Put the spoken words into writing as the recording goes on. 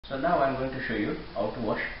So now I'm going to show you how to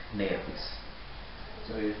wash the earpiece.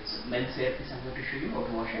 So it's men's earpiece. I'm going to show you how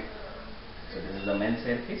to wash it. So this is the men's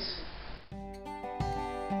earpiece.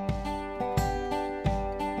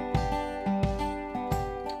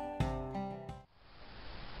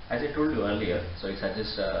 As I told you earlier, so it's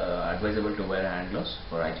just advisable to wear hand gloves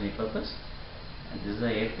for hygienic purpose. And this is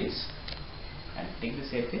the earpiece. And take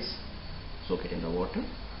this earpiece, soak it in the water,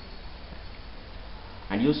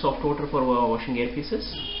 and use soft water for washing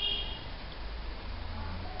earpieces.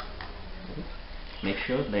 Make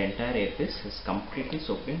sure the entire earpiece is completely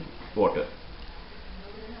soaked in water.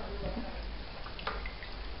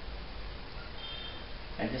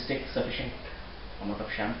 And just take sufficient amount of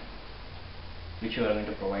shampoo which you are going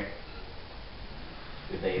to provide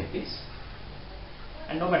with the earpiece.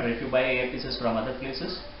 And no matter if you buy earpieces from other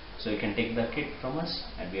places, so you can take the kit from us,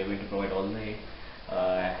 and we are going to provide all the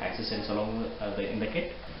accessories along in the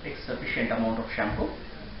kit. Take sufficient amount of shampoo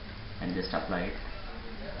and just apply it,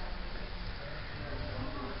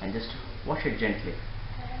 and just wash it gently.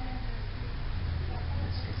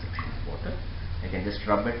 Just take sufficient water. You can just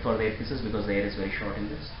rub it for the earpieces because the air is very short in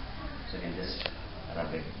this, so you can just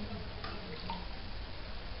rub it.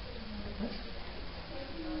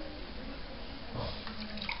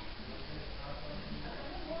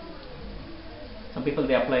 Some people,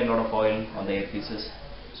 they apply a lot of oil on the earpieces,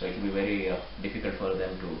 so it will be very difficult for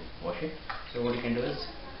them to wash it. So what you can do is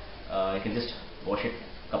you can just wash it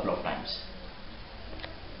a couple of times.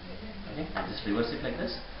 Okay, and just reverse it like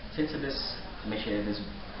this. Since this mesh, this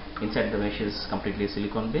inside the mesh is completely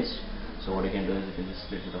silicone based, so what you can do is you can just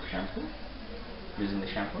spray a bit of shampoo using the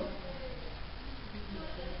shampoo.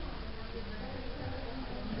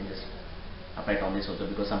 And just apply it on this also,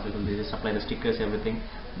 because some people, they just apply the stickers, everything,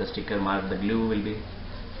 the sticker mark, the glue will be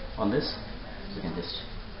on this, so you can just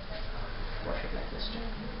wash it like this too.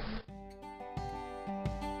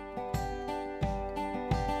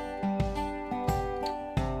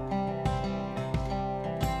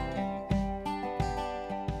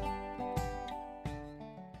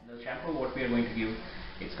 The shampoo what we are going to give,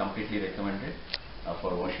 it's completely recommended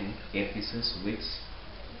for washing earpieces, wigs,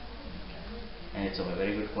 and it's of a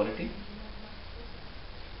very good quality.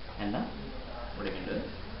 And now what you can do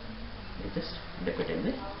is just dip it in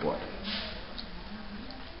the water.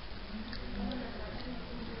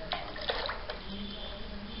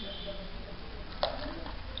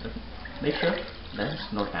 Okay. Make sure there is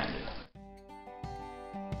no tangling.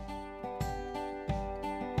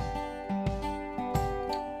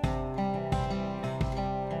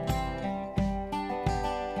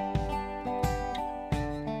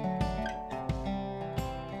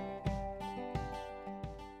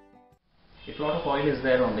 If a lot of oil is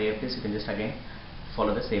there on the earpiece, you can just again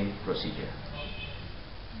follow the same procedure.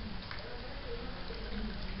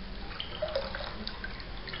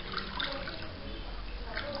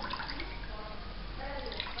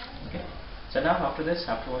 Okay. So now after this,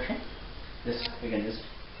 after washing, we can just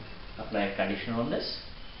apply a conditioner on this.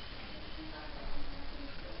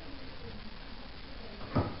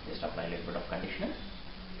 Just apply a little bit of conditioner,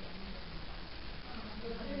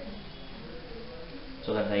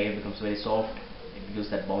 so that the air becomes very soft. It gives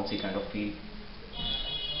that bouncy kind of feel.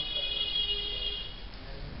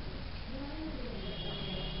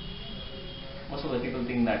 Most of the people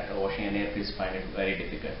think that washing an earpiece find it very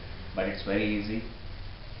difficult, but it's very easy.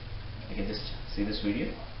 You can just see this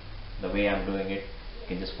video, the way I'm doing it. You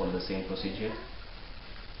can just follow the same procedure.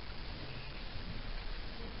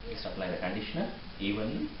 Just apply the conditioner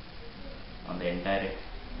evenly on the entire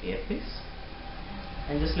earpiece,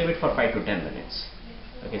 and just leave it for 5 to 10 minutes.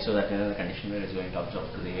 Okay, so that the conditioner is going to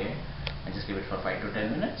absorb to the air, and just leave it for 5 to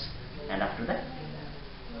 10 minutes. And after that,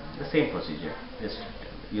 the same procedure. Just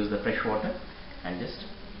use the fresh water and just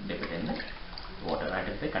dip it in the water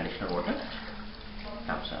until the conditioner water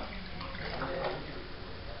comes out.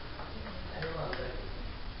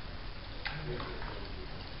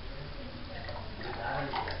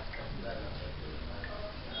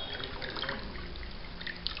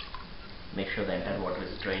 Make sure the entire water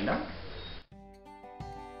is drained out.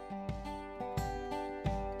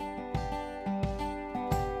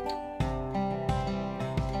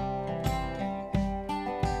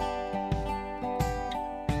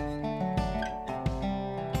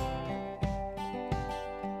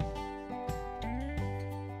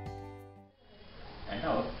 And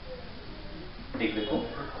now take the comb,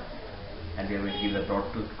 and we are going to give the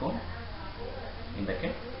broad tooth comb in the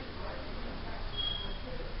kit.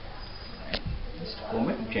 Just comb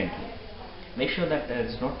it gently. Make sure that there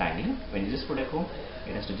is no tangling. When you just put a comb,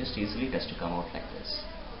 it has to just easily touch to come out like this.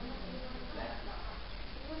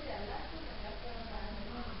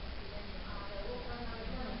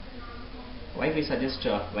 why we suggest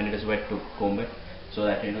when it is wet to comb it, so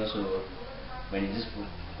that so when you just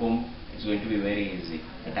comb, it's going to be very easy.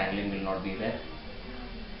 The tangling will not be there.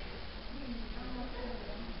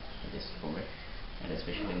 Just comb it, and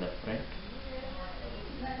especially in the front.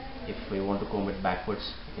 If we want to comb it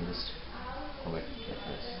backwards, you can just comb it like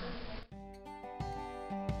this.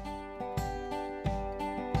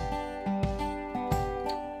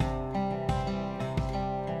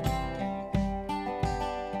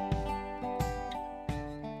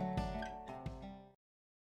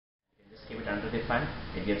 Just keep it under the fan,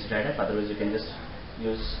 it gets dried up. Otherwise you can just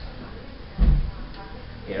use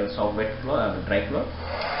soft wet cloth, dry cloth.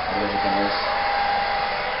 Otherwise you can use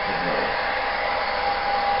ignore it.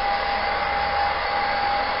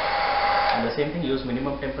 And the same thing, use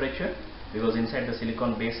minimum temperature, because inside the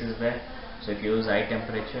silicone base is there. So if you use high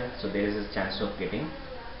temperature, so there is a chance of getting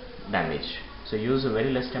damage. So use a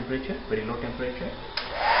very less temperature, very low temperature.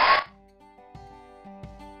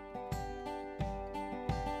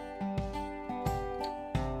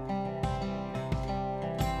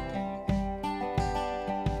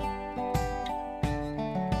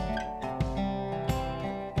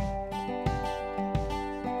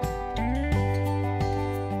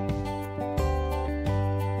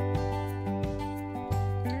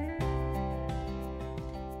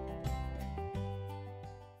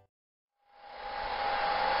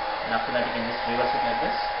 And after that you can just reverse it like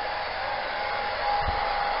this,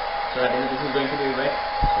 so that this is going to be wet.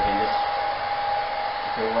 So you can just,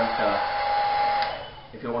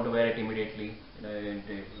 if you want to wear it immediately,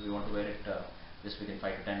 if you want to wear it just within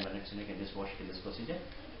 5 to 10 minutes, you can just wash it in this procedure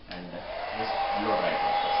and just blow dry it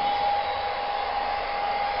like this inside.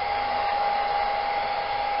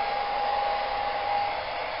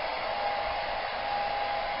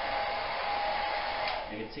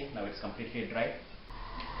 You can see now it's completely dry.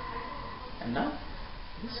 And now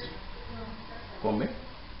just comb it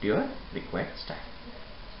to your required style.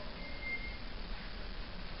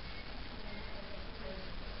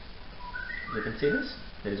 You can see this,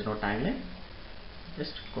 there is no timeline.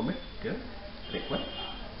 Just comb it to your required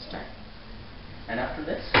style. And after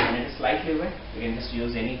this, when it is slightly wet, you can just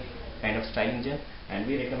use any kind of styling gel, and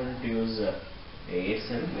we recommend to use a hair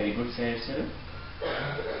serum, very good hair serum.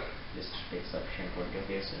 Just take sufficient quantity of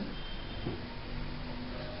hair serum.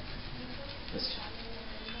 Just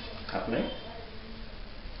apply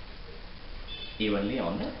evenly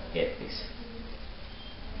on the hair piece,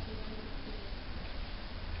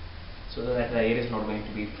 so that the hair is not going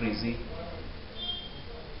to be frizzy.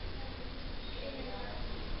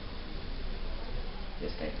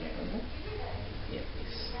 Just apply on the hair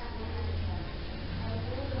piece.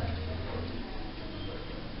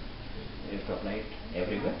 You have to apply it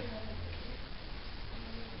everywhere.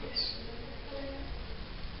 Yes.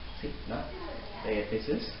 See, now the earpiece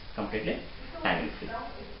is completely tangle free.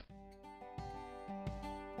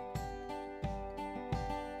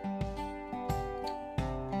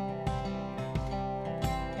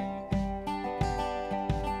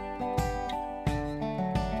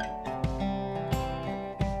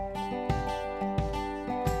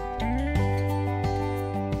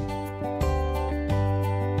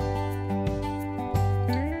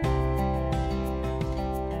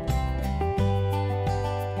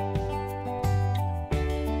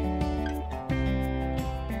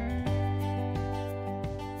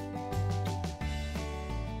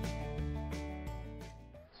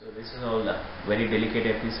 This is all very delicate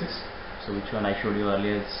earpieces. So which one I showed you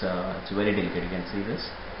earlier, it's very delicate. You can see this.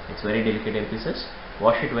 It's very delicate earpieces.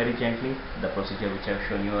 Wash it very gently, the procedure which I have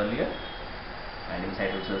shown you earlier. And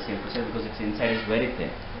inside also the same procedure, because its inside is very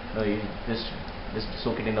thin. So you just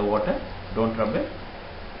soak it in the water. Don't rub it.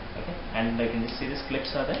 Okay. And you can just see these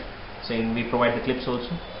clips are there. So we provide the clips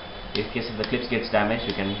also. In case if the clips gets damaged,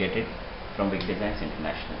 you can get it from Wig Designs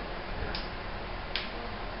International.